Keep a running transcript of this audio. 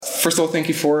First of all, thank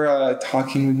you for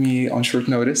talking with me on short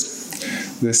notice.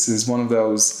 This is one of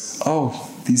those,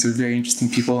 these are very interesting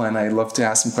people and I love to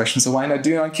ask some questions, so why not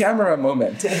do it on camera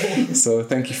moment? So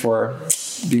thank you for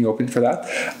being open for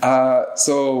that.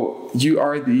 So you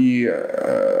are the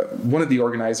one of the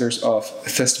organizers of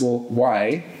Festival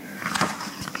Y.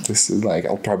 This is like,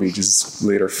 I'll probably just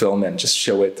later film and just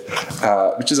show it,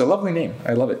 which is a lovely name.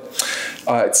 I love it.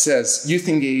 It says youth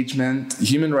engagement,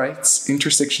 human rights,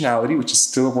 intersectionality, which is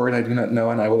still a word I do not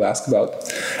know and I will ask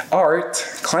about, art,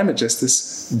 climate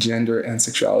justice, gender and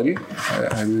sexuality.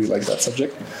 I really like that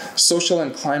subject. Social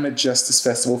and climate justice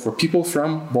festival for people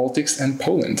from Baltics and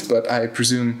Poland, but I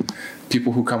presume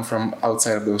people who come from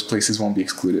outside of those places won't be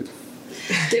excluded.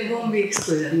 They won't be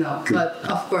excluded, no. Good. But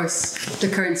of course, the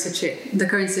current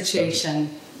situation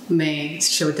may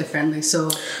show differently.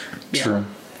 So, yeah. True.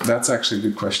 That's actually a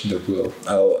good question that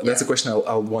that's a question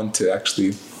I'll want to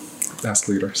actually ask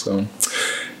later. So,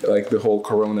 like the whole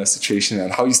Corona situation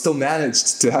and how you still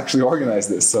managed to actually organize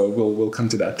this. So we'll come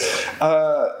to that.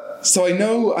 So I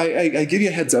know I give you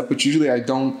a heads up, which usually I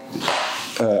don't.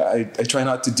 I try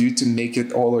not to do to make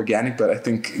it all organic, but I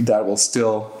think that will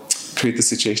still create the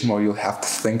situation where you'll have to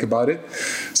think about it.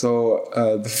 So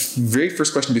the very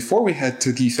first question before we head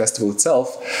to the festival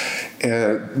itself,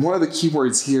 one of the key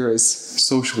words here is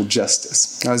social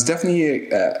justice. Now, it's definitely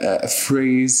a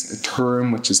phrase, a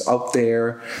term which is out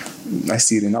there. I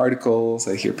see it in articles.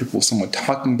 I hear people somewhat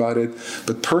talking about it.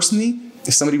 But personally,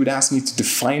 if somebody would ask me to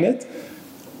define it,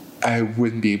 I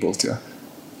wouldn't be able to.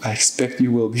 I expect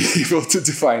you will be able to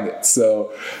define it.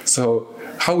 So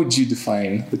how would you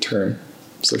define the term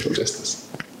social justice?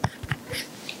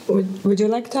 Would you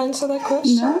like to answer that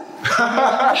question? No.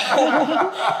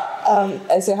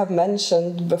 As you have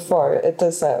mentioned before, it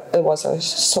was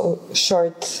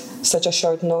such a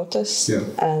short notice,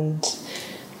 and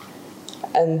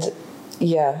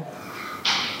yeah,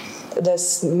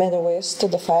 there's many ways to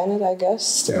define it, I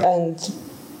guess, and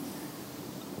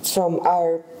from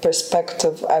our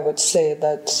perspective, I would say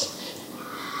that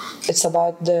it's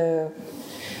about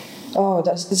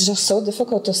it's just so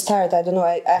difficult to start. I don't know.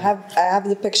 I have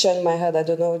the picture in my head. I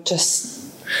don't know just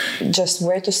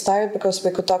where to start, because we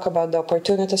could talk about the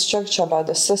opportunity structure, about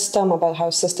the system, about how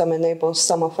system enables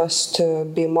some of us to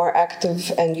be more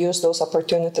active and use those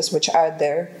opportunities which are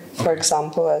there. For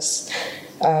example, as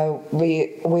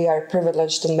we are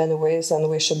privileged in many ways, and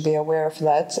we should be aware of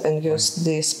that and use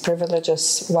these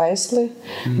privileges wisely.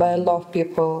 Mm. But a lot of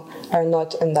people are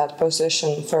not in that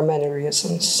position for many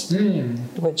reasons,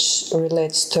 which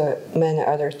relates to many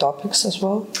other topics as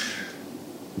well.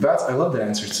 I love that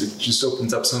answer. It just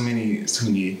opens up so many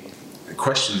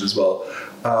questions as well.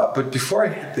 But before I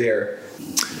head there,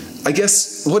 I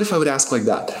guess, what if I would ask like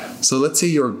that? So let's say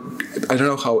I don't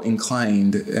know how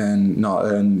inclined and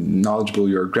knowledgeable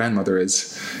your grandmother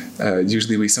is.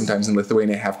 Usually we sometimes in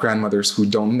Lithuania have grandmothers who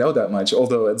don't know that much,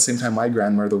 although at the same time my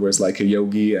grandmother was like a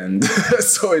yogi, and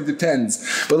so it depends.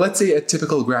 But let's say a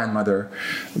typical grandmother,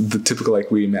 the typical like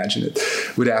we imagine it,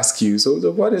 would ask you,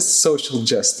 so what is social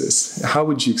justice? How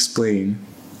would you explain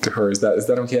to her? Is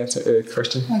that okay?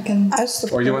 Question? I can.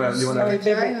 Or you want to? If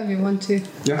you want to.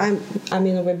 Yeah. I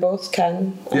mean, we both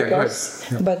can. I guess,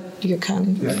 yeah. But you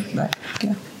can.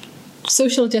 Yeah.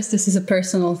 Social justice is a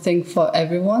personal thing for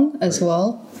everyone as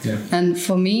well. Yeah. And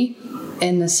for me,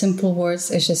 in the simple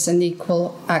words, it's just an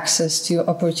equal access to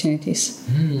opportunities.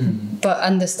 But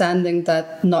understanding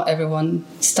that not everyone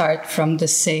start from the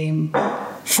same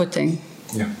footing.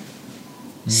 Yeah.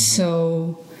 Mm-hmm.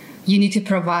 So you need to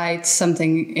provide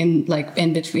something in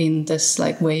between this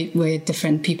where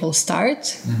different people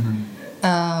start,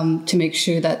 to make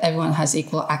sure that everyone has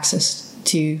equal access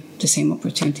to the same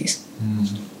opportunities.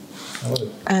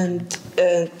 And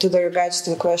to the regards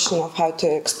to the question of how to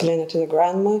explain it to the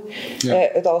grandma,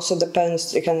 it also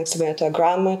depends. You can explain it to a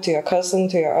grandma, to your cousin,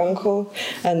 to your uncle.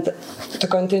 And to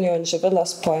continue on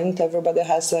Živila's point, everybody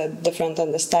has a different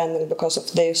understanding because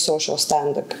of their social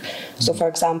standing. So, for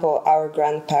example, our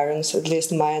grandparents, at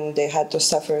least mine, they had to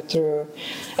suffer through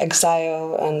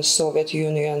exile and Soviet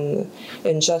Union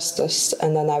injustice.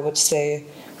 And then I would say,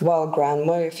 well,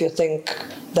 grandma, if you think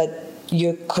that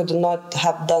you could not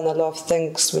have done a lot of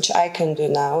things which I can do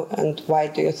now, and why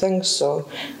do you think so?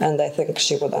 And I think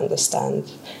she would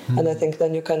understand. And I think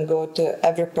then you can go to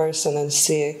every person and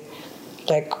see,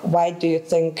 why do you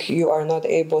think you are not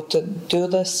able to do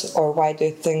this? Or why do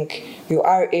you think you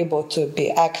are able to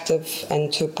be active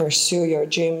and to pursue your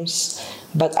dreams,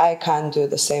 but I can't do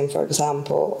the same, for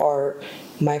example, or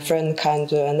my friend can't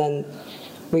do, and then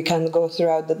we can go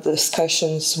throughout the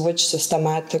discussions which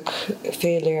systematic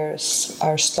failures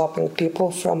are stopping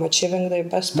people from achieving their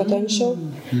best potential.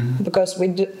 Because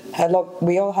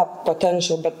we all have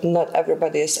potential, but not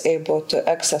everybody is able to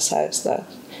exercise that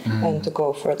and to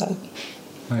go for that.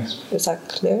 Nice. Is that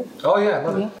clear? Oh yeah, I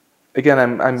love it.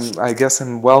 Again, I guess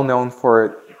I'm well known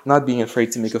for not being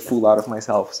afraid to make a fool out of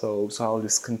myself. So I'll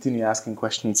just continue asking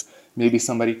questions. Maybe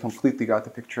somebody completely got the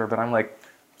picture, but I'm like,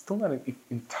 still not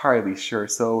entirely sure.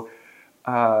 So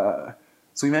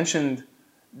you mentioned,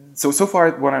 so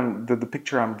far what the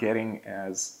picture I'm getting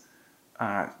as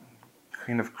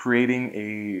kind of creating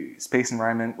a space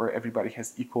environment where everybody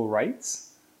has equal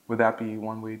rights. Would that be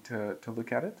one way to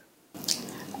look at it?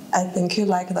 I think you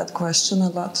like that question a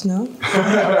lot, no?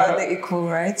 About the equal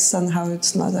rights and how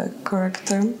it's not a correct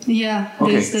term. Yeah,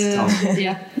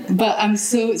 Okay, but I'm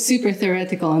so super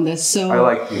theoretical on this. So I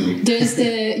like you. There's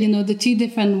the two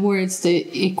different words,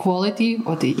 the equality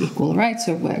or the equal rights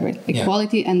or whatever,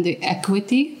 equality and the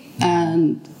equity,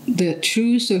 and the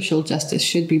true social justice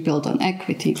should be built on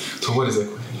equity. So what is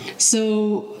equity?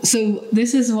 So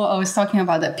this is what I was talking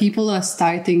about, that people are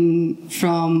starting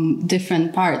from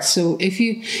different parts. So if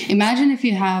you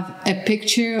have a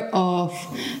picture of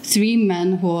three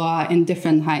men who are in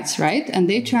different heights, right? And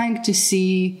they're trying to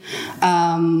see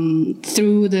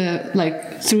through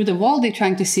the wall, they're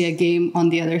trying to see a game on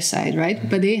the other side, right?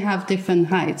 But they have different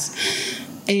heights.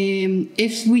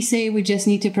 If we say we just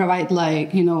need to provide,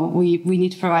 we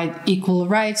need to provide equal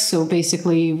rights, so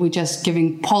basically we're just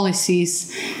giving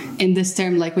policies in this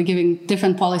term, like we're giving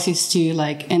different policies to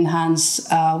enhance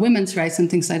women's rights and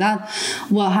things like that,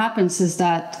 what happens is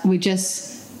that we just,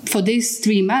 for these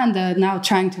three men that are now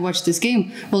trying to watch this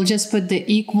game, we'll just put the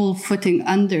equal footing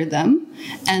under them,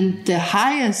 and the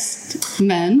highest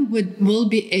man will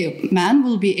be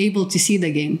able to see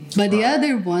the game. But the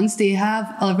other ones, they had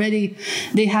how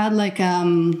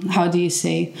do you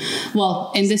say?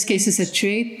 Well, in this case, it's a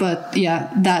trait, but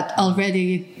that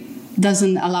already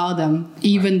doesn't allow them,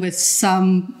 even with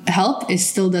some help, it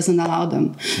still doesn't allow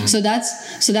them. So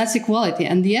that's equality.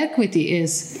 And the equity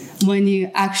is when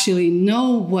you actually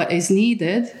know what is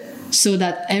needed so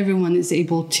that everyone is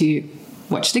able to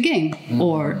watch the game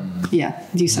or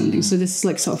do something. So this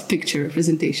is sort of picture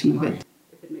representation of it.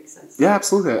 If it makes sense. Yeah,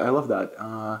 absolutely. I love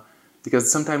that.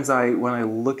 Because sometimes when I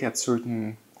look at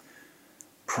certain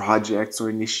projects or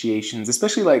initiations,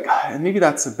 especially and maybe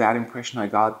that's a bad impression I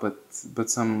got, but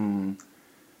some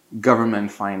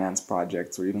government finance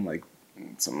projects or even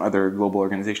some other global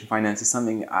organization finances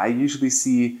something, I usually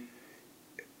see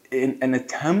an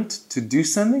attempt to do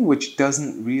something which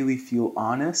doesn't really feel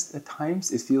honest at times.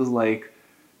 It feels like,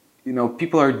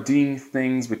 people are doing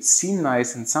things which seem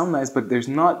nice and sound nice, but there's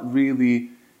not really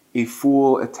a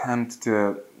full attempt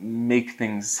to make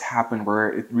things happen where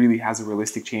it really has a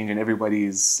realistic change and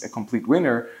everybody's a complete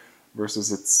winner,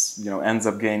 versus it's, ends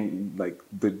up getting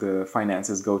the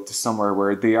finances go to somewhere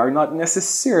where they are not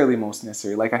necessarily most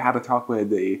necessary. I had a talk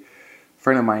with a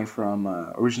friend of mine from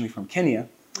originally from Kenya,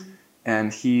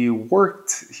 and he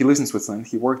lives in Switzerland.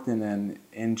 He worked in an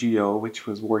NGO which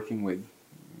was working with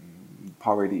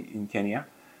poverty in Kenya,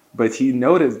 but he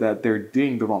noticed that they're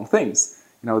doing the wrong things.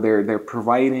 They're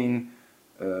providing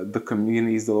the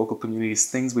local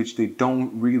communities, things which they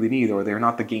don't really need, or they're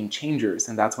not the game changers.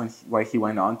 And that's why he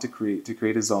went on to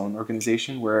create his own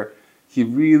organization where he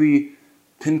really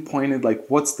pinpointed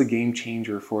what's the game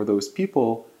changer for those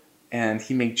people, and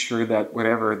he made sure that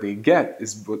whatever they get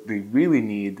is what they really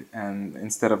need. And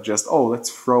instead of just let's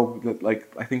throw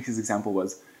I think his example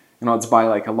was, let's buy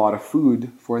a lot of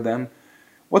food for them.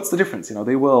 What's the difference?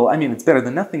 They will. It's better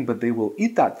than nothing, but they will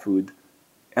eat that food.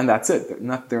 And that's it.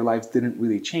 Their lives didn't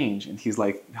really change. And he's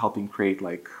helping create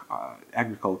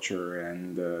agriculture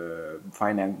and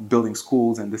finance, building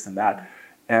schools and this and that.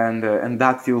 And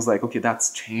that feels okay,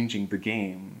 that's changing the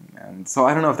game. And so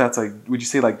I don't know if that's would you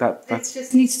say that? It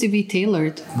just needs to be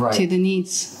tailored to the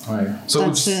needs. Right. So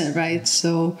that's it, right?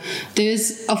 So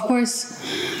there's, of course,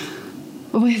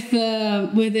 with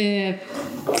the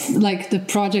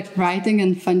project writing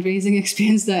and fundraising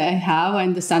experience that I have, I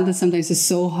understand that sometimes it's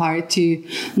so hard to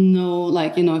know,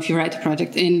 if you write a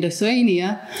project in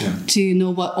Lithuania, to know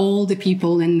what all the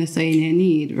people in Lithuania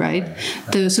need, right?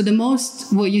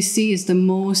 What you see is the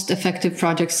most effective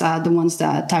projects are the ones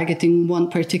that are targeting one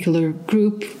particular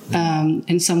group,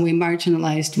 in some way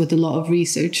marginalized, with a lot of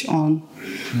research on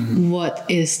what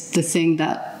is the thing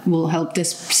that will help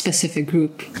this specific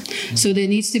group. So there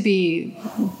needs to be,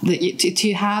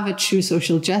 to have a true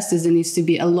social justice, there needs to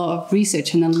be a lot of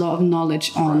research and a lot of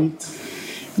knowledge on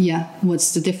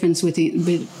what's the difference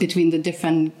between the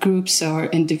different groups or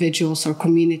individuals or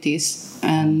communities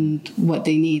and what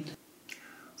they need.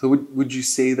 So would you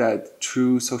say that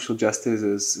true social justice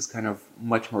is kind of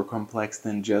much more complex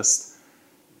than just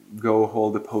go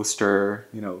hold a poster,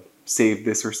 save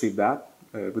this or save that?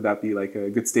 Would that be like a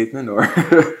good statement, or?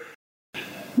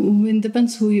 It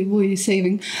depends who you're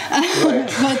saving. Right.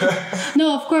 But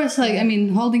no, of course,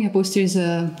 holding a poster is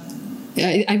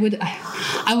I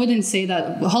wouldn't say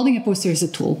that. Holding a poster is a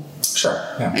tool. Sure.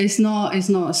 Yeah. It's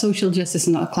not social justice,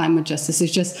 not climate justice.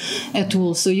 It's just a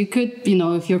tool. So you could,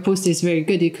 if your poster is very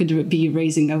good, you could be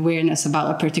raising awareness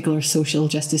about a particular social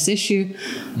justice issue,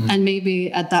 and maybe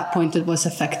at that point it was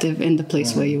effective in the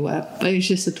place where you were. But it's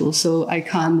just a tool, so I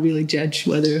can't really judge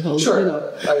whether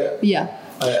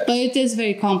But it is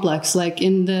very complex. Like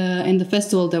in the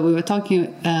festival that we are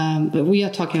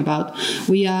talking about,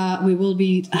 we will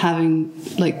be having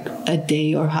like a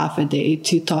day or half a day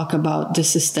to talk about the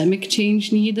systemic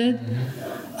change needed,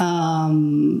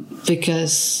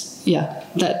 because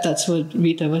that's what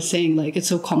Rita was saying. Like, it's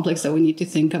so complex that we need to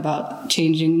think about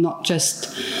changing not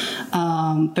just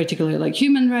particularly like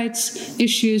human rights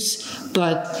issues,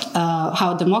 but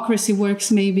how democracy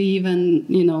works, maybe even,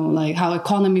 like how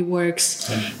economy works,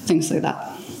 things like that.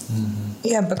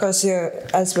 Yeah, because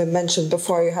as we mentioned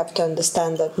before, you have to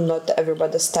understand that not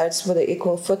everybody starts with an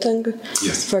equal footing.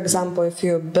 Yes. For example, if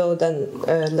you build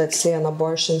let's say an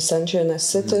abortion center in a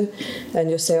city,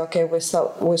 and you say, okay, we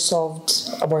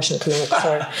solved abortion clinic,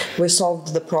 we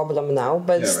solved the problem now,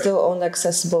 but it's still only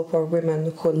accessible for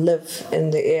women who live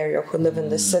in the area, who live in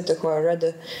the city, who are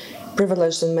already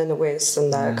privileged in many ways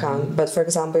in that account. But for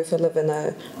example, if you live in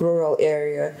a rural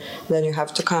area, then you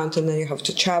have to count, and then you have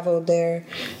to travel there,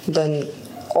 then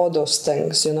all those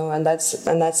things, and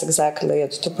that's exactly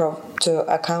it, to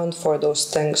account for those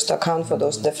things, to account for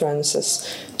those differences,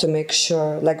 to make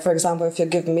sure, like for example, if you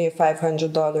give me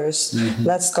 $500,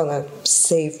 that's gonna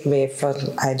save me for,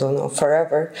 I don't know,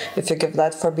 forever. If you give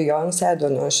that for Beyonce, I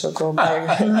don't know, she'll go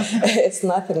back. It's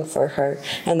nothing for her,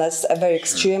 and that's a very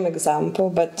extreme example,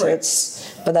 but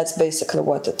that's basically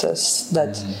what it is.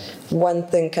 That one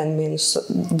thing can mean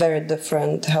very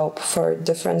different help for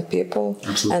different people.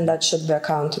 Absolutely. And that should be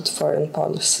accounted for in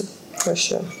policy, for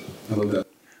sure. I love that.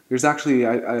 There's actually,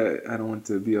 I don't want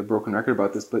to be a broken record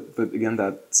about this, but again,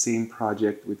 that same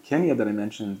project with Kenya that I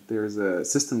mentioned, there's a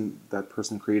system that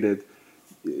person created,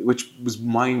 which was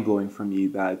mind-blowing for me,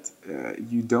 that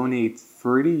you donate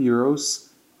 30 euros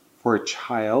for a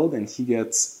child, and he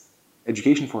gets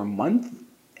education for a month,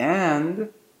 and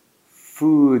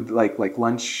food, like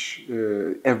lunch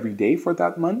every day for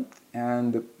that month,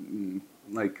 and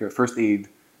first aid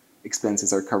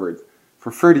expenses are covered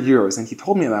for 30 euros. And he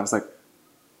told me that. I was like,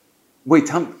 wait,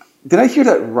 did I hear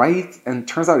that right? And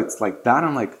turns out it's like that.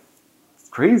 I'm like, it's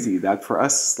crazy that for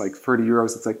us, like 30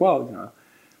 euros, it's like, well,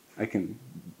 I can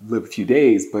live a few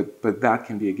days, but that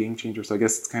can be a game changer. So I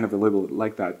guess it's kind of a little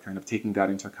like that, kind of taking that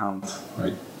into account,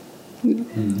 right?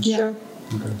 Yeah. Sure.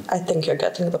 Okay. I think you're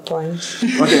getting the point.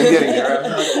 Okay, I'm getting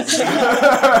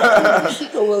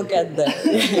there. We'll get there.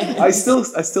 I feel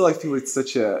it's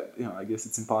such a, I guess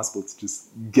it's impossible to just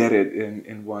get it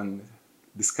in one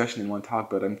discussion, in one talk,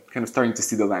 but I'm kind of starting to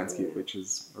see the landscape, which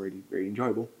is already very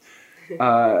enjoyable.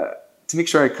 To make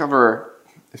sure I cover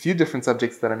a few different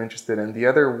subjects that I'm interested in, the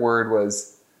other word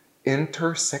was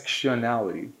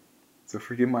intersectionality. So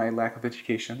forgive my lack of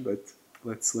education, but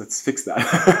let's fix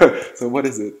that. So what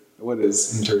is it? What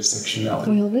is intersectionality?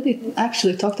 We already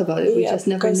actually talked about it. We just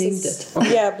never named it.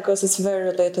 Okay. Yeah, because it's very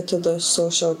related to the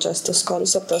social justice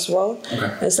concept as well.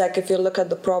 Okay. It's like if you look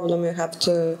at the problem, you have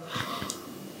to...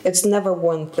 It's never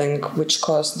one thing which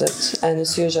caused it, and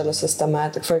it's usually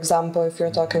systematic. For example, if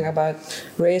you're talking about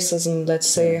racism, let's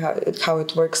say how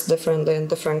it works differently in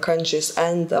different countries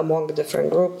and among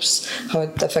different groups, how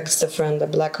it affects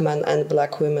different black men and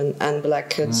black women and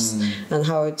black kids, and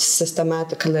how it's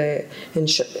systematically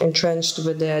entrenched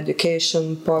with the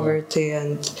education, poverty,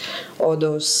 and all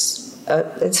those.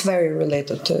 It's very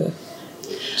related to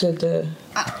the...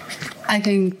 I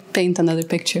can paint another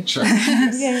picture. Sure.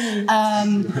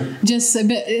 Just a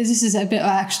bit. This is a bit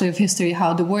actually of history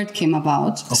how the word came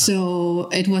about. Okay. So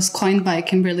it was coined by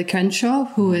Kimberly Crenshaw,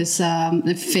 who is a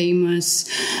famous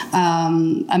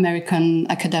American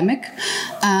academic,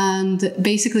 and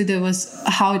basically there was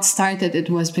how it started. It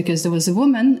was because there was a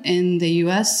woman in the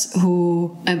U.S.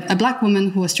 a black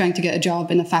woman who was trying to get a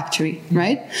job in a factory.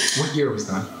 Right. What year was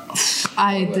that?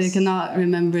 cannot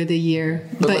remember the year,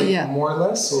 but like, yeah. More or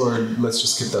less, or let's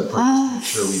just skip that part.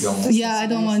 Sure, we don't. Yeah, I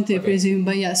don't want to presume,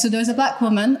 but yeah. So there's a black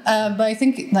woman, but I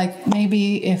think like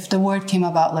maybe if the word came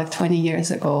about like 20 years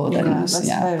ago, then it was,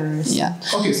 yeah.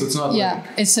 Okay, so it's not. Yeah,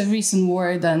 it's a recent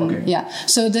word, and yeah.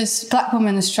 So this black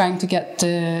woman is trying to get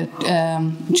the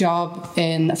job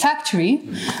in a factory,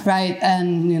 right?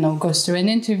 And goes through an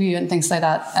interview and things like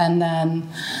that, and then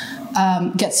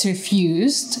gets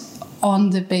refused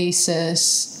on the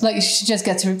basis, like she just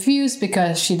gets refused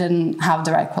because she didn't have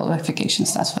the right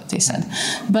qualifications. That's what they said.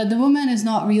 But the woman is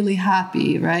not really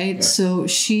happy, right? Yeah. So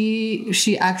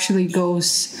she actually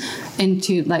goes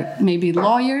into like maybe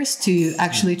lawyers to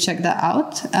actually check that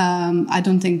out. I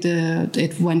don't think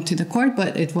it went to the court,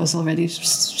 but it was already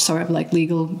sort of like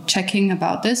legal checking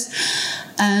about this.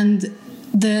 And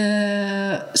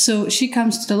so she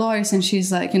comes to the lawyers and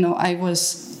she's like,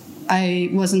 I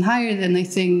wasn't hired, and I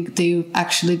think they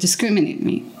actually discriminate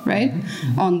me, right?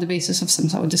 Mm-hmm. On the basis of some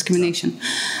sort of discrimination.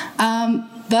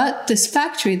 But this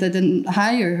factory that didn't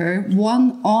hire her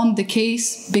won on the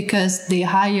case because they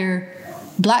hire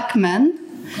black men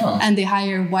and they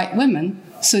hire white women.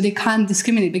 So they can't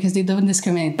discriminate because they don't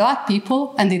discriminate black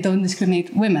people and they don't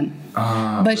discriminate women.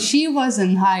 But she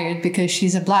wasn't hired because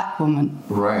she's a black woman.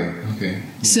 Right, okay.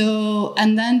 Yeah. So,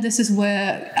 and then this is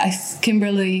where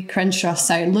Kimberly Crenshaw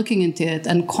started looking into it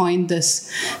and coined this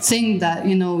thing that,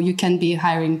 you can be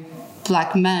hiring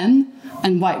black men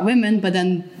and white women, but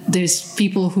then there's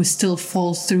people who still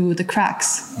fall through the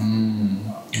cracks.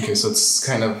 Okay, so it's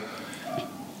kind of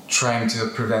trying to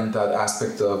prevent that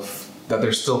aspect of that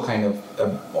there's still kind of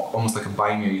almost like a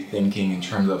binary thinking in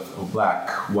terms of black,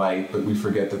 white, but we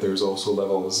forget that there's also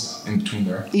levels in between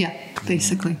there. Yeah,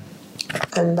 basically.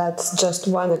 And that's just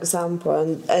one example.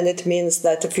 And it means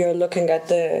that if you're looking at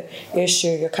the issue,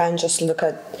 you can't just look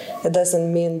at... It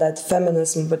doesn't mean that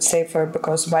feminism would save her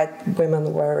because white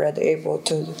women were already able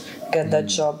to get that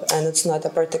job. And it's not a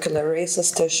particular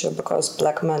racist issue because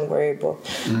black men were able.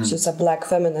 So it's a black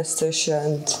feminist issue.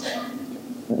 And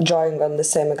drawing on the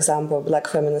same example, black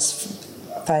feminists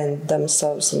find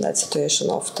themselves in that situation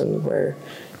often where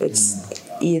it's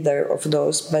either of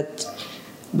those. But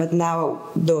now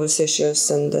those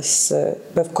issues and this,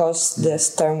 because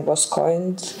this term was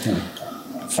coined,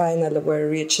 finally we're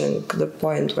reaching the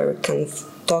point where we can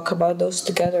talk about those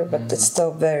together, but it's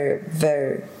still very,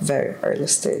 very, very early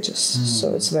stages.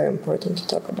 So it's very important to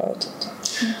talk about it.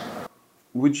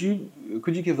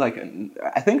 Could you give like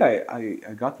I think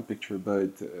I got the picture,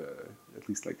 but at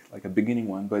least like a beginning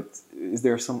one. But is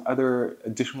there some other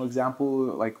additional example,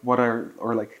 like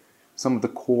like some of the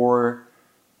core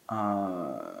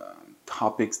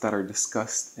topics that are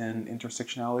discussed in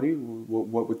intersectionality?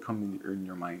 What would come in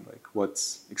your mind? Like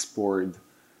what's explored?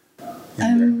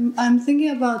 I'm thinking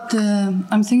about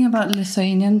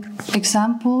Lithuanian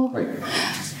example. Right.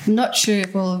 I'm not sure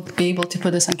if we'll be able to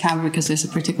put this on camera because there's a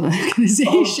particular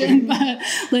organization, but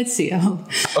let's see.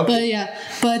 But yeah,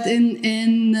 but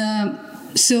in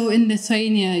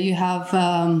Lithuania you have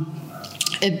a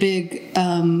big,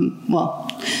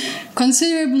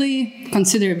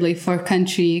 considerably for a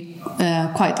country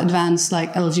quite advanced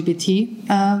like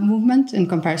LGBT movement in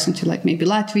comparison to like maybe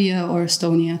Latvia or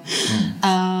Estonia.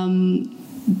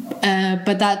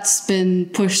 But that's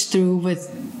been pushed through with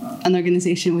an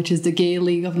organization which is the Gay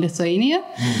League of Lithuania,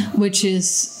 which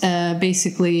is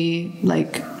basically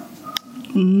like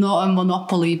not a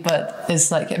monopoly, but is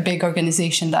like a big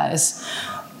organization that is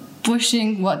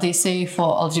pushing what they say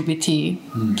for LGBT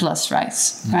plus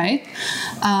rights, right?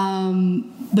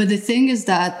 But the thing is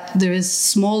that there is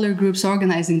smaller groups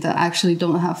organizing that actually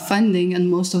don't have funding,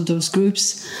 and most of those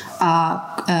groups are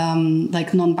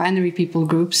like non-binary people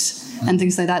groups and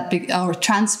things like that, or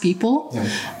trans people,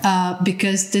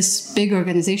 because this big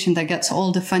organization that gets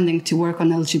all the funding to work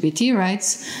on LGBT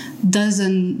rights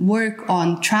doesn't work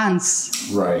on trans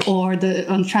or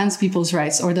on trans people's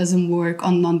rights, or doesn't work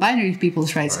on non-binary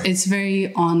people's rights. It's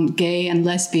very on gay and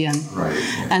lesbian.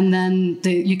 And then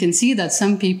you can see that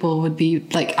some people would be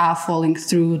like falling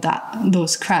through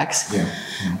those cracks.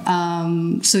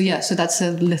 So that's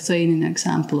a Lithuanian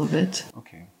example of it.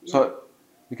 Okay, so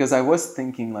because I was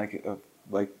thinking like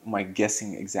my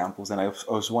guessing examples, and I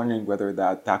was wondering whether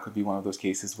that could be one of those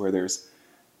cases where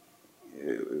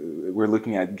we're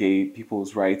looking at gay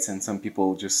people's rights and some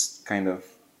people just kind of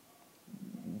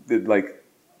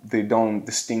they don't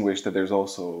distinguish that there's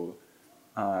also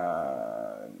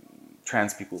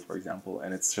trans people, for example,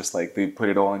 and it's just like they put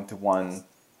it all into one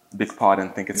big pot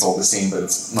and think it's all the same, but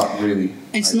it's not really.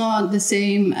 It's not the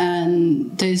same,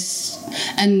 and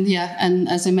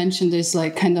as I mentioned, there's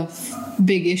like kind of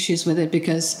big issues with it,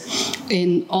 because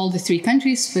in all the 3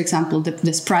 countries, for example,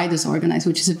 this Pride is organized,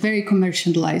 which is a very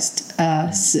commercialized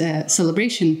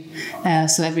celebration.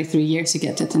 So every 3 years you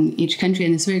get it in each country,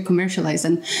 and it's very commercialized.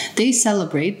 And they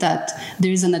celebrate that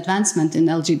there is an advancement in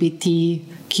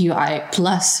LGBTQI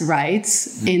plus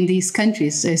rights in these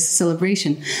countries. There's a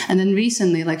celebration. And then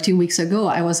recently, like 2 weeks ago,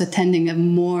 I was attending a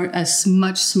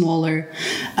much smaller,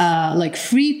 like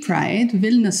free Pride,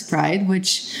 Vilnius Pride,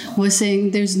 which was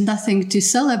saying there's nothing to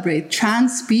celebrate.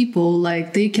 Trans people,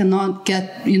 like they cannot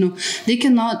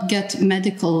get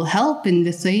medical help in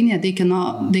Lithuania. They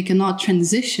cannot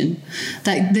transition.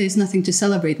 That there's nothing to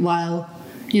celebrate. While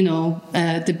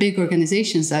the big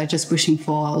organizations that are just pushing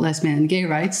for lesbian and gay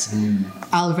rights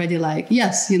are already like,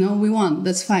 yes, we want,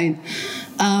 that's fine.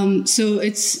 So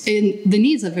the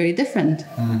needs are very different.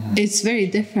 It's very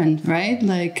different, right?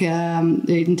 Like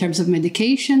in terms of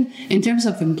medication, in terms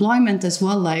of employment as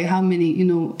well, like how many,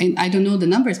 and I don't know the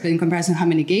numbers, but in comparison, how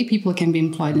many gay people can be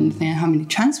employed and how many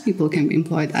trans people can be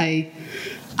employed,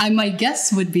 my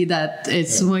guess would be that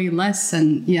it's way less.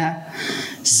 And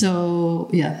so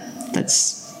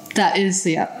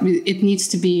it needs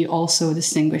to be also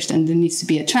distinguished, and there needs to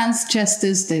be a trans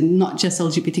justice, not just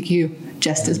LGBTQ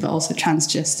justice, but also trans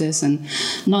justice and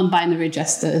non-binary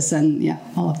justice, and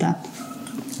all of that.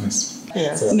 Nice.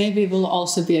 Yeah. Maybe it will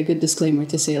also be a good disclaimer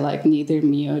to say like neither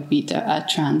me or Vita are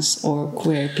trans or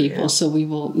queer people. So we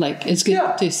will it's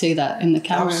good to say that in the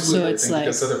camera. Absolutely. So it's like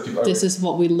this is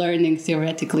what we're learning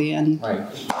theoretically and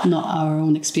not our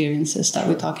own experiences that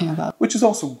we're talking about. Which is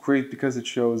also great because it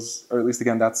shows, or at least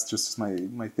again, that's just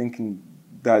my thinking,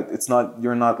 that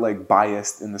you're not like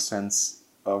biased in the sense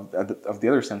of the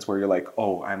other sense where you're like,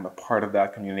 oh, I'm a part of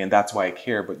that community and that's why I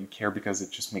care, but you care because it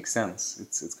just makes sense.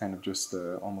 It's kind of just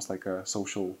almost like a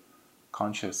social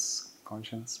conscience. Yeah.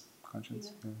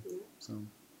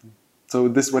 So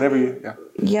this, whatever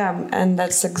Yeah, and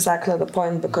that's exactly the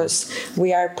point, because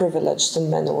we are privileged in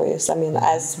many ways. I mean,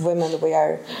 as women, we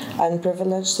are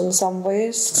unprivileged in some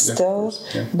ways still,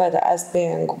 but as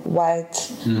being white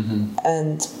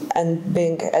and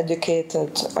being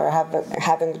educated or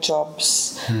having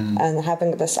jobs and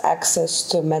having this access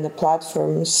to many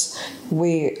platforms,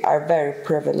 we are very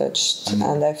privileged,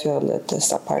 and I feel it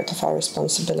is a part of our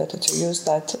responsibility to use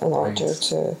that in order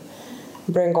to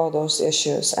bring all those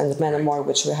issues and many more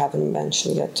which we haven't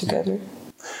mentioned yet together.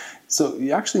 So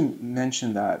you actually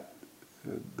mentioned that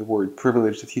the word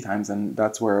privileged a few times, and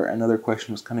that's where another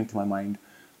question was coming to my mind,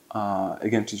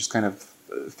 again, to just kind of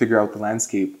figure out the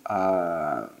landscape.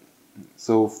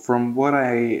 So from what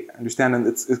I understand, and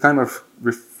it kind of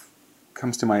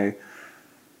comes to my,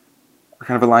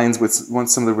 kind of aligns with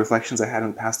some of the reflections I had in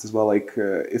the past as well, like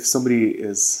if somebody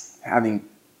is having,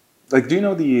 like, do you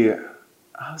know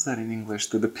how's that in English?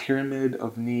 The pyramid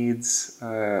of needs,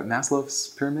 Maslow's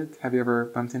pyramid. Have you ever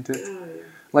bumped into it? Oh, yeah.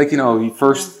 Like,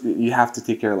 first you have to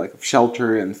take care of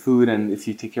shelter and food, and if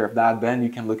you take care of that, then you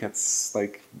can look at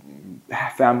like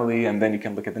family, and then you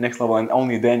can look at the next level, and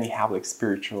only then you have like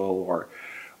spiritual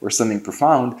or something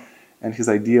profound. And his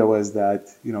idea was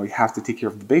that, you have to take care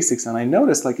of the basics. And I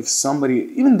noticed, like, if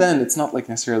somebody, even then, it's not like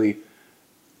necessarily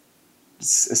a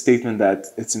statement that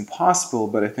it's impossible,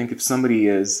 but I think if somebody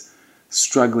is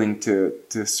struggling to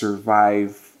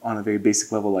survive on a very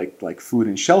basic level, like food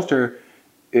and shelter,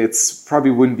 it's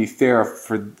probably wouldn't be fair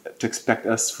to expect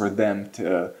us for them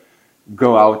to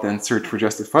go out and search for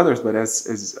justice for others. But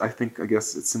as I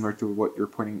guess it's similar to what you're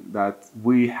pointing, that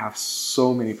we have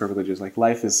so many privileges. Like,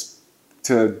 life is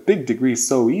to a big degree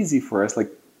so easy for us. Like,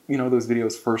 those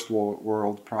videos, first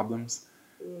world problems.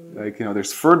 Like,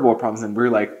 there's third world problems, and we're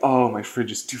like, oh, my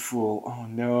fridge is too full. Oh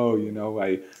no,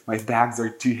 my bags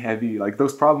are too heavy. Like,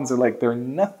 those problems are like, they're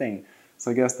nothing. So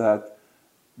I guess that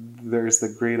there's the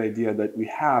great idea that we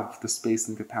have the space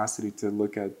and capacity to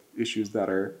look at issues that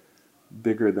are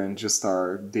bigger than just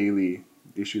our daily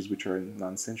issues, which are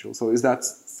non-essential. So is that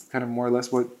kind of more or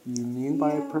less what you mean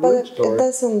by privilege? But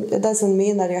it doesn't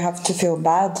mean that you have to feel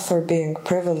bad for being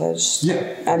privileged.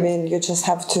 Yeah. I mean, you just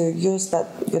have to use that.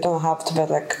 You don't have to be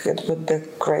like, it would be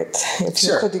great if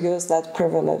you could use that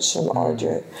privilege in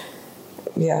order.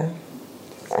 Yeah.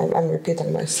 I'm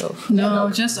repeating myself. No,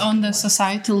 just on the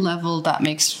societal level, that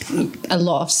makes a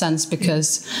lot of sense,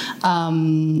 because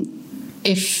I've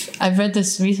read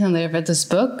this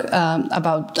book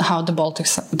about how the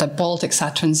Baltics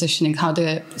are transitioning, how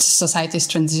the society is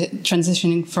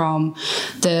transitioning from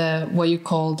what you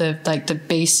call the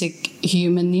basic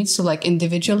human needs, so like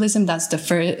individualism. That's the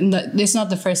first. It's not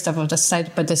the first step of the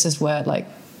society, but this is where like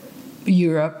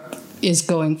Europe is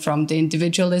going from the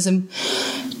individualism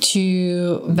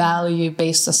to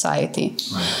value-based society.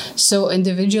 So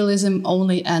individualism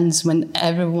only ends when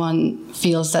everyone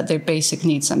feels that their basic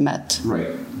needs are met.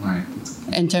 Right.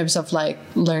 In terms of like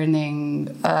learning,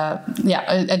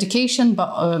 education,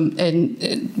 but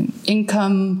in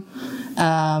income,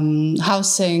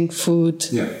 housing, food,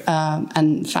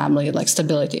 and family, like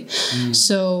stability.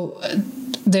 So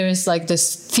there is like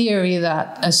this theory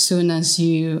that as soon as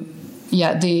you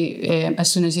have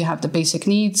the basic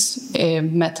needs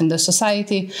met in the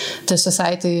society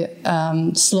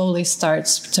slowly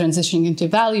starts transitioning into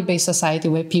value-based society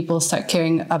where people start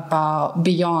caring about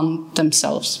beyond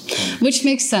themselves, which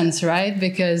makes sense, right?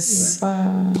 Because go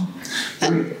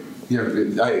ahead.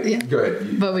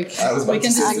 But we can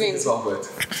disagree as well.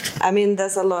 I mean,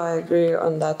 there's a lot. I agree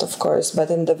on that, of course. But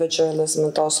individualism,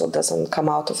 it also doesn't come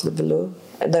out of the blue.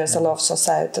 There's a lot of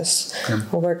societies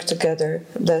who work together.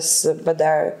 But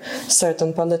there are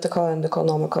certain political and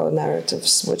economical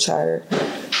narratives which are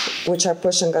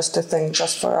pushing us to think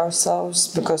just for ourselves,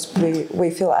 because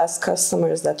we feel as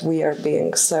customers that we are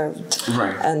being served.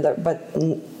 Right. But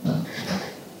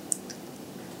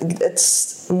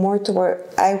it's more toward,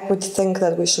 I would think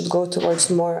that we should go towards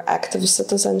more active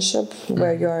citizenship,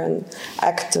 where you're an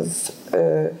active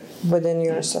within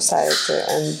your society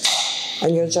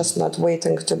and you're just not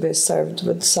waiting to be served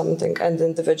with something. And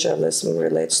individualism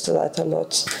relates to that a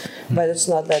lot. But it's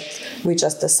not that we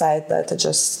just decide that, it's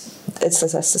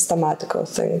a systematical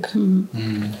thing,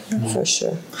 for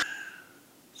sure.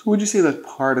 So would you say that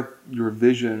part of your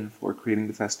vision for creating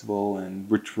the festival, and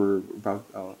which we're about,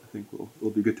 I think will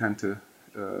be a good time to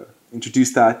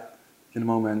introduce that in a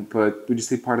moment, but would you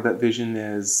say part of that vision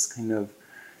is kind of,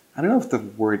 I don't know if the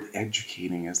word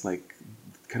educating is like,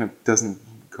 kind of doesn't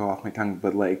go off my tongue,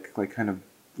 but like kind of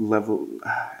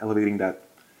elevating that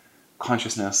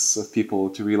consciousness of people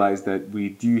to realize that we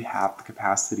do have the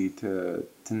capacity to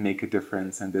make a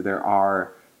difference, and that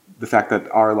the fact that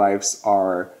our lives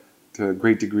are, to a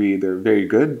great degree, they're very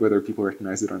good, whether people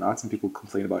recognize it or not. Some people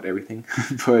complain about everything,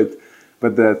 but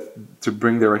that to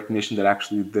bring the recognition that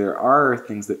actually there are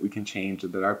things that we can change,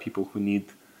 that there are people who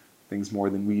need things more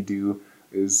than we do,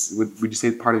 would you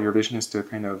say part of your vision is to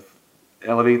kind of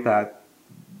elevate that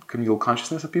communal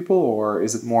consciousness of people, or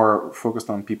is it more focused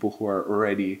on people who are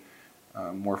already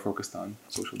more focused on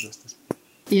social justice?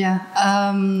 Yeah,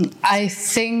 I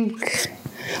think,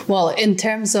 well, in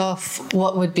terms of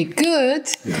what would be good,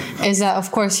 is that,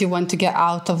 of course, you want to get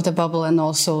out of the bubble and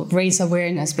also raise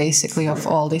awareness, basically, of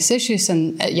all these issues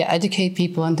and educate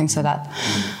people and things like that.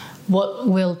 What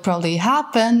will probably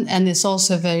happen, and it's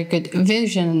also a very good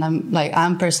vision, and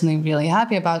I'm personally really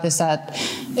happy about, is that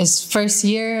it's first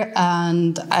year,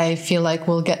 and I feel like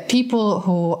we'll get people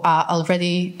who are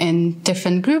already in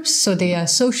different groups, so they are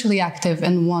socially active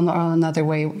in one or another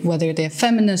way, whether they're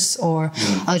feminists or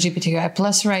LGBTQI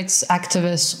plus rights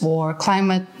activists or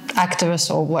climate activists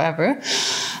or whatever.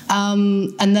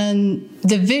 And then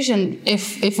the vision,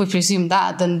 if we presume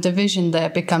that, then the vision there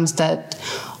becomes that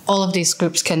all of these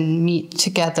groups can meet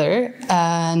together,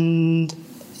 and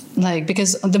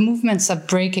because the movements are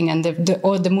breaking, and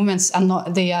the movements are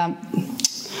not, they have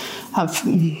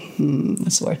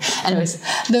what's the word? Anyways,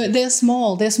 they're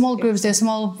small groups. They're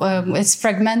small. It's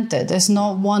fragmented. It's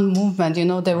not one movement.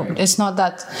 It's not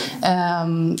that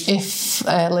if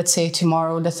let's say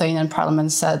tomorrow the Lithuanian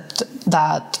Parliament said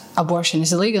that abortion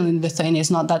is illegal in Lithuania,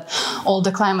 it's not that all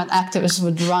the climate activists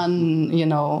would run.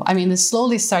 I mean, it's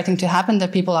slowly starting to happen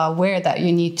that people are aware that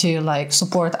you need to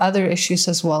support other issues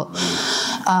as well,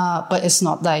 but it's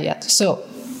not there yet. So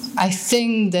I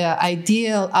think the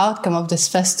ideal outcome of this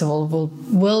festival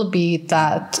will be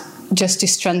that just to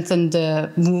strengthen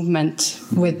the movement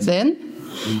within.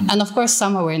 And of course,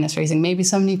 some awareness raising. Maybe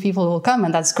some new people will come,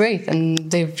 and that's great, and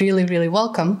they're really, really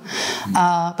welcome.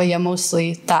 But yeah,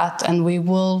 mostly that. And we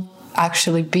will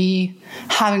actually be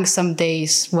having some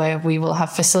days where we will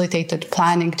have facilitated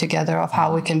planning together of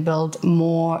how we can build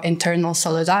more internal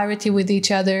solidarity with each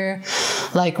other,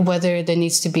 whether there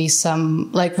needs to be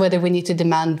some, whether we need to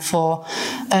demand for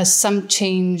some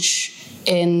change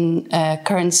in a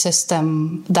current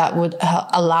system that would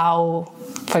allow,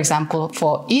 for example,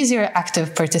 for easier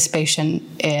active participation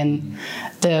in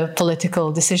the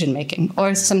political decision making,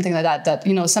 or something like that.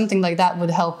 Something like that would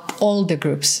help all the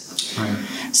groups. Right.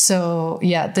 So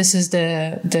yeah, this is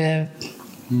the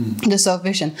sort of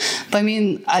vision. But I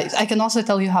mean, I can also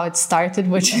tell you how it started,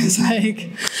 which is sure.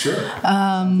 Like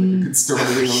a good story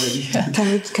already.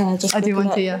 Can I just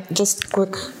just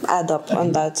quick add up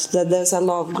on that there's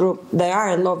there are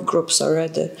a lot of groups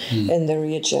already in the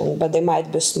region, but they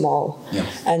might be small,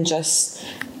 and just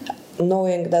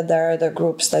knowing that there are the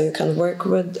groups that you can work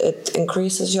with, it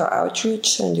increases your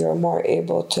outreach and you're more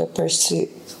able to pursue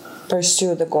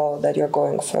the goal that you're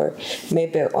going for.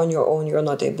 Maybe on your own you're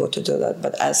not able to do that,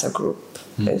 but as a group,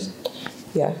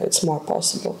 it's more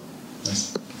possible.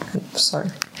 Nice. Sorry.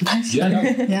 Yeah, no,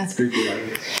 Yeah. it's very cool.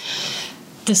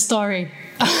 The story,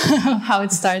 how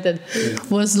it started,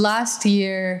 was last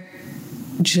year,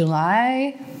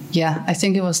 July. Yeah, I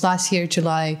think it was last year,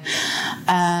 July.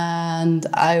 And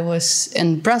I was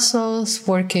in Brussels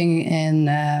working in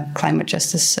climate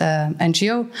justice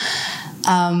NGO.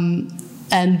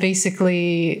 And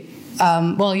basically,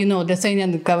 the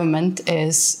Lithuanian government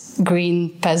is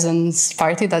Green Peasants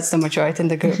Party. That's the majority in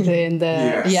the group.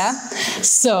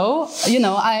 So,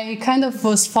 I kind of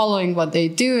was following what they're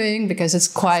doing because it's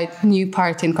quite new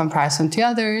party in comparison to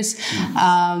others.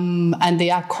 And they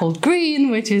are called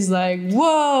Green, which is like,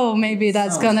 whoa, maybe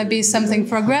that's going to be something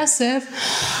progressive.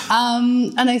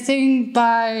 And I think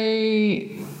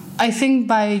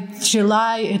by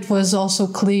July, it was also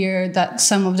clear that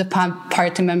some of the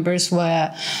party members were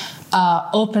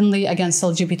openly against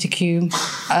LGBTQ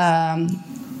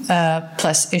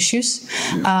plus issues.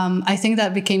 I think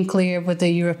that became clear with the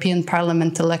European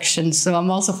Parliament elections. So I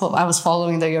was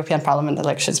following the European Parliament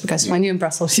elections because when you're in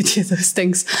Brussels, you do those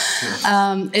things.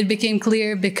 It became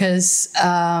clear because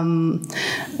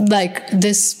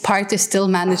this party still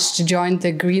managed to join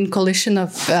the Green Coalition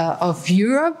of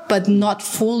Europe, but not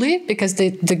fully, because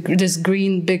this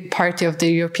Green big party of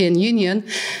the European Union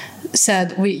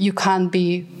said you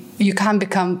can't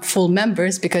become full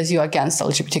members because you're against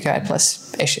LGBTQI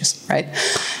plus issues, right?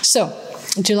 So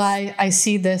July, I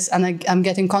see this and I'm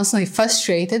getting constantly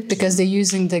frustrated because they're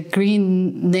using the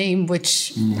Green name,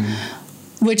 which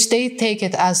they take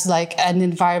it as like an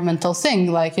environmental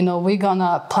thing. Like, we're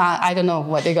gonna plant, I don't know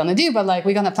what they're gonna do, but like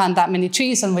we're gonna plant that many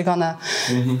trees and we're gonna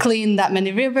clean that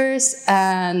many rivers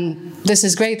and this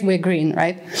is great, we're green,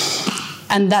 right?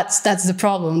 And that's the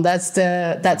problem. That's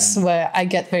where I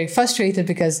get very frustrated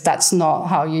because that's not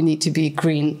how you need to be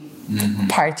green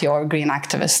party or green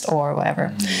activist or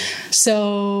whatever.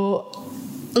 So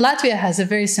Latvia has a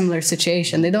very similar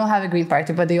situation. They don't have a green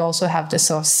party, but they also have this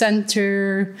sort of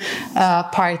center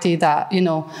party that,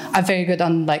 are very good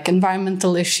on like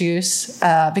environmental issues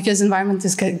because environment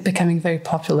is becoming very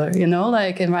popular,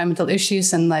 like environmental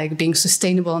issues and like being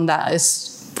sustainable, and that is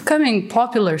becoming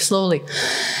popular slowly.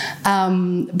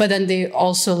 But then they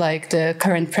also, like the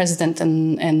current president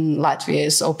in Latvia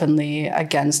is openly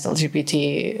against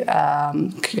LGBTQI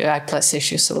plus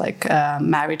issues, so like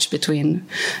marriage between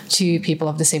two people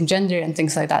of the same gender and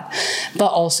things like that.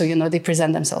 But also, they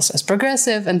present themselves as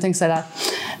progressive and things like that.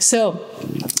 So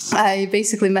I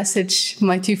basically message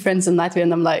my two friends in Latvia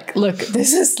and I'm like, look,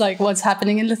 this is like what's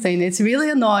happening in Lithuania. It's really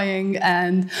annoying.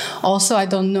 And also I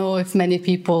don't know if many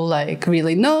people like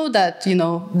really know that,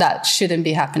 that shouldn't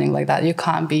be happening like that. You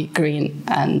can't be green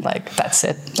and like, that's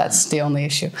it. That's the only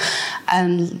issue.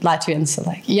 And Latvians are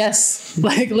like, yes,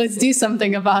 like, let's do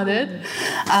something about it.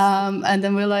 And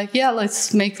then we're like, yeah,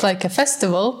 let's make like a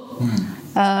festival.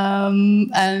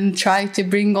 And try to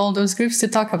bring all those groups to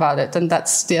talk about it. And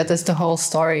that's the whole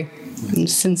story. And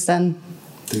since then,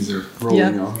 things are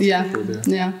rolling out.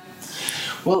 Yeah.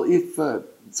 Well, if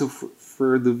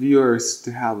for the viewers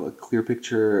to have a clear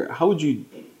picture, how would you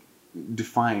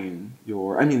define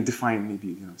define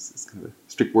maybe it's kind of a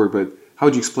strict word, but how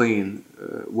would you explain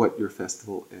what your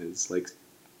festival is, like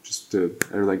just to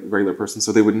a regular person,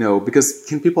 so they would know? Because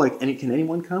can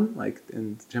anyone come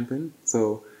and jump in?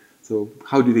 So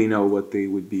how do they know what they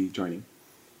would be joining?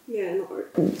 Yeah,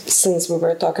 since we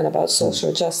were talking about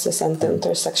social justice and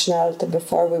intersectionality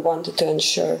before, we wanted to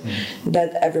ensure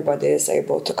that everybody is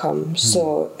able to come.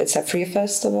 So it's a free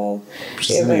festival.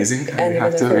 Which is amazing. And I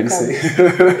have to already say.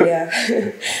 Yeah.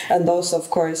 And also, of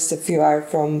course, if you are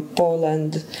from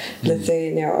Poland,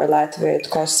 Lithuania or Latvia, it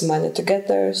costs money to get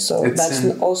there. So that's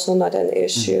also not an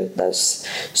issue.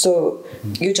 So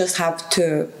you just have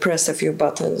to press a few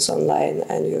buttons online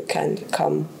and you can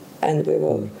come. And we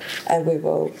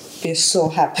will be so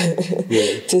happy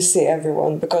to see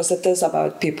everyone, because it is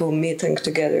about people meeting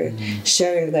together,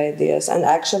 sharing the ideas, and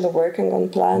actually working on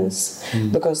plans.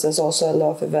 Because there's also a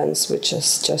lot of events which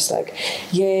is just like,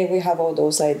 yay, we have all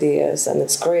those ideas and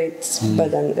it's great, but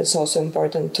then it's also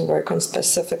important to work on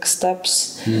specific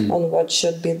steps on what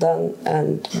should be done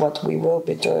and what we will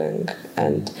be doing.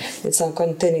 And it's a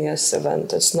continuous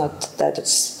event. It's not that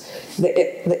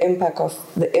the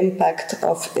impact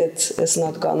of it is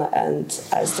not gonna end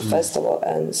as the festival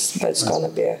ends, but it's gonna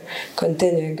be a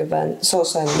continuing event. It's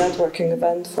also a networking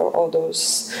event for all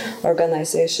those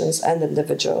organizations and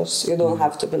individuals. You don't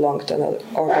have to belong to an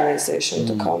organization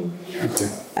to come. Okay.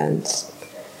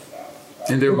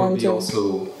 And there will be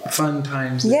also fun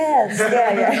times. yes,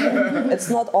 yeah. It's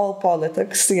not all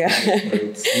politics, yeah.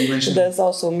 Right. You mentioned There's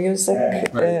also music,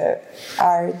 Right.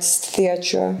 arts,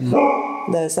 theatre.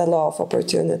 There's a lot of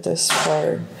opportunities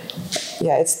for.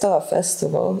 Yeah, it's still a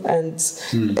festival, and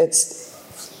it's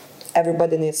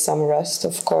everybody needs some rest,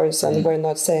 of course. And we're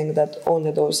not saying that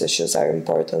only those issues are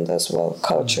important as well.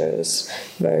 Culture is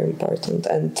very important,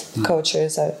 and culture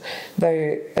is a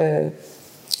very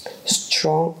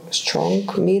strong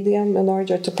medium in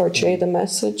order to portray the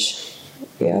message,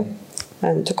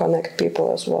 and to connect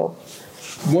people as well.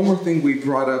 one more thing we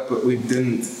brought up but we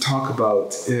didn't talk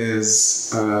about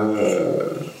is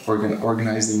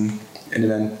organizing an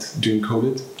event during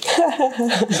COVID.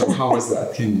 So how was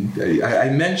that? I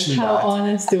mentioned How that.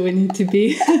 honest do we need to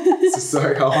be? So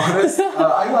sorry, how honest?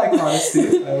 I like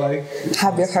honesty.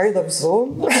 Have you heard of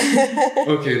Zoom?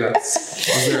 Okay,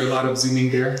 was there a lot of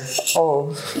Zooming there?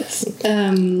 Oh,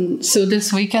 So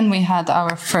this weekend we had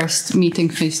our first meeting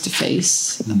face to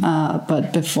face,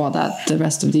 but before that, the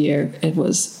rest of the year it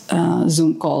was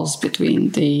Zoom calls between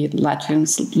the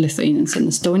Latvians, Lithuanians, and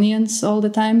Estonians all the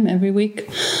time, every week.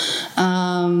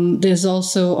 There's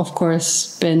also, of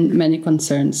course, been many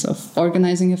concerns of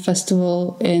organizing a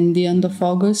festival in the end of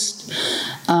August.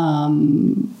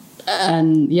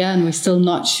 And we're still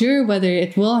not sure whether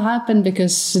it will happen,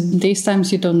 because these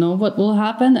times you don't know what will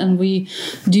happen, and we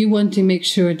do want to make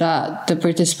sure that the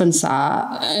participants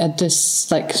are at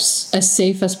this as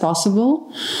safe as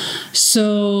possible.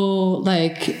 So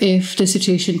if the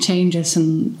situation changes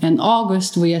in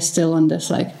August, we are still on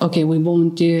this okay, we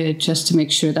won't do it, just to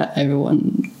make sure that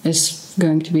everyone is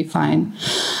going to be fine.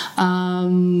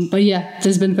 But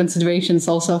there's been considerations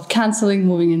also of canceling,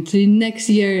 moving into next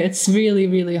year. It's really,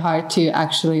 really hard to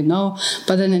actually know.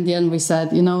 But then in the end we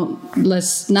said,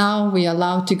 now we are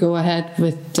allowed to go ahead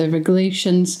with the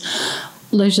regulations.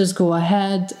 Let's just go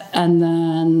ahead, and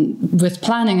then with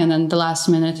planning, and then the last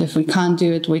minute, if we can't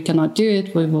do it, we cannot do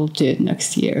it, we will do it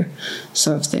next year,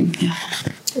 sort of thing.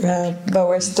 but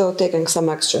we're still taking some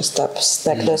extra steps.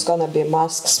 There's gonna be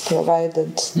masks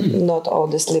provided. Not all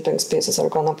the sleeping spaces are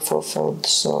gonna be fulfilled,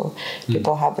 so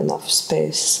people have enough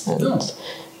space. And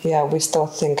we still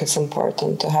think it's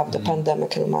important to have the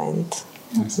pandemic in mind.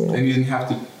 Yes. And you didn't have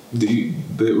to. The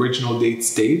original date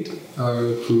stayed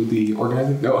through the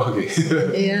organizing? No, okay.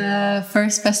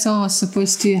 First festival was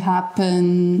supposed to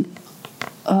happen.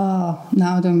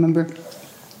 Now I don't remember.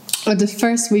 The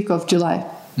first week of July.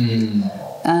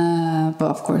 But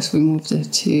of course, we moved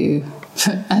it to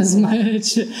as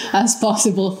much as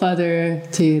possible further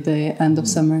to the end of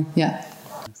summer.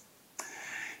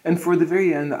 And for the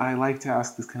very end, I like to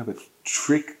ask this kind of a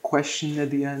trick question at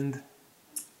the end.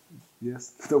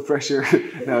 Yes, no pressure.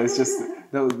 No, it's just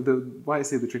why I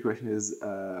say the trick question is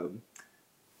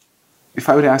if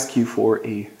I would ask you for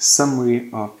a summary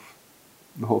of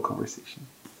the whole conversation,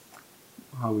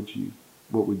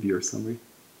 what would be your summary?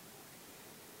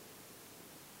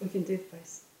 We can do it by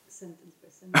sentence by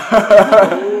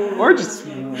sentence. Or just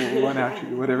one,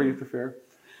 actually, whatever you prefer.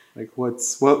 What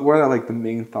are the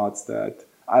main thoughts that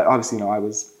I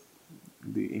was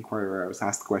the inquirer, I was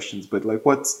asked questions, but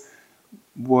what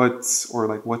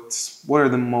are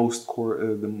the most core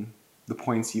the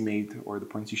points you made or the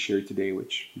points you shared today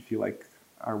which you feel like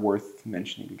are worth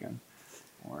mentioning again,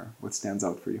 or what stands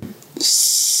out for you?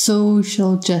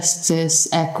 Social justice,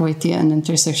 equity, and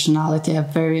intersectionality are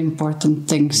very important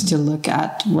things to look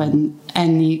at when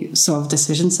any sort of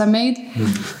decisions are made.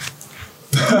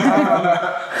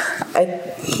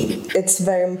 It's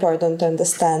very important to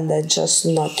understand that just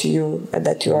not you,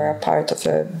 that you are a part of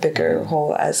a bigger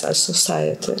whole as a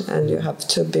society, and you have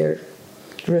to be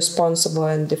responsible,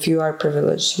 and if you are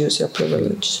privileged, use your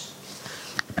privilege.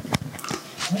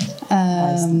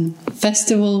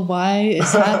 Festival Y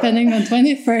is happening on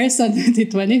 21st and the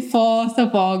 24th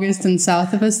of August in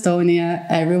south of Estonia.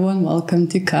 Everyone welcome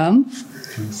to come.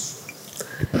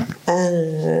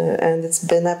 And it's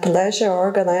been a pleasure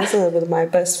organizing it with my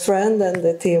best friend and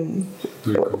the team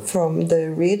from the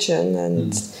region,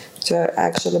 and to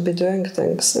actually be doing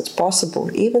things. It's possible,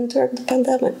 even during the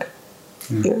pandemic.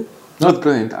 No, it's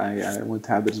brilliant. I want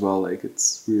to add that as well.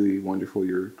 It's really wonderful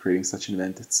you're creating such an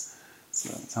event. It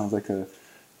sounds like a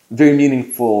very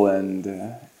meaningful and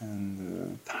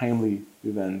timely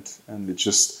event. And it's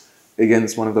just, again,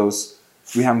 it's one of those,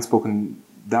 we haven't spoken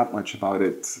that much about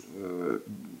it,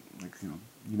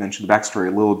 you mentioned the backstory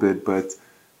a little bit, but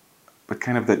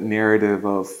kind of that narrative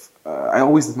of I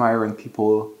always admire when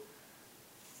people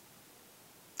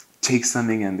take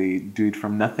something and they do it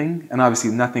from nothing. And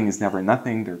obviously nothing is never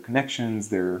nothing. There are connections,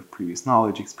 there are previous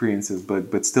knowledge, experiences,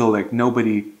 but still, like,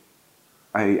 nobody,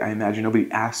 I imagine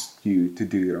nobody asked you to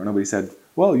do it, or nobody said,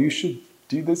 well, you should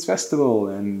do this festival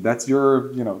and that's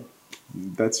your,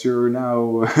 that's your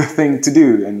now thing to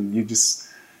do. And you just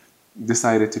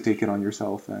decided to take it on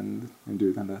yourself and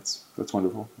do it. And that's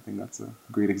wonderful. I think that's a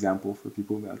great example for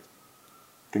people that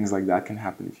things like that can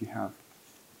happen if you have.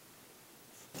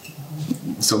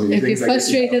 So many if things you're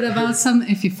frustrated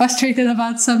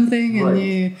about something and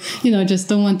right. you just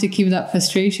don't want to keep that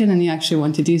frustration and you actually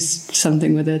want to do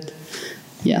something with it,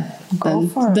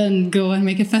 then go and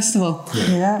make a festival.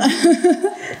 Yeah.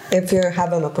 If you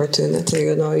have an opportunity,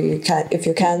 if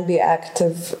you can be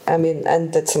active, and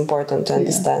it's important to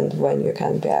understand when you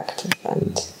can be active,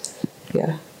 and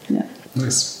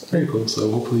Nice, very cool.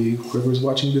 So hopefully whoever's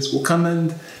watching this will come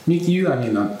and meet you.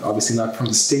 Obviously not from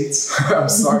the States. I'm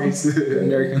sorry to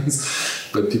Americans,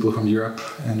 but people from Europe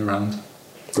and around.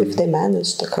 If they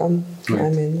manage to come,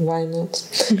 right. why not?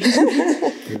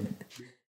 Good.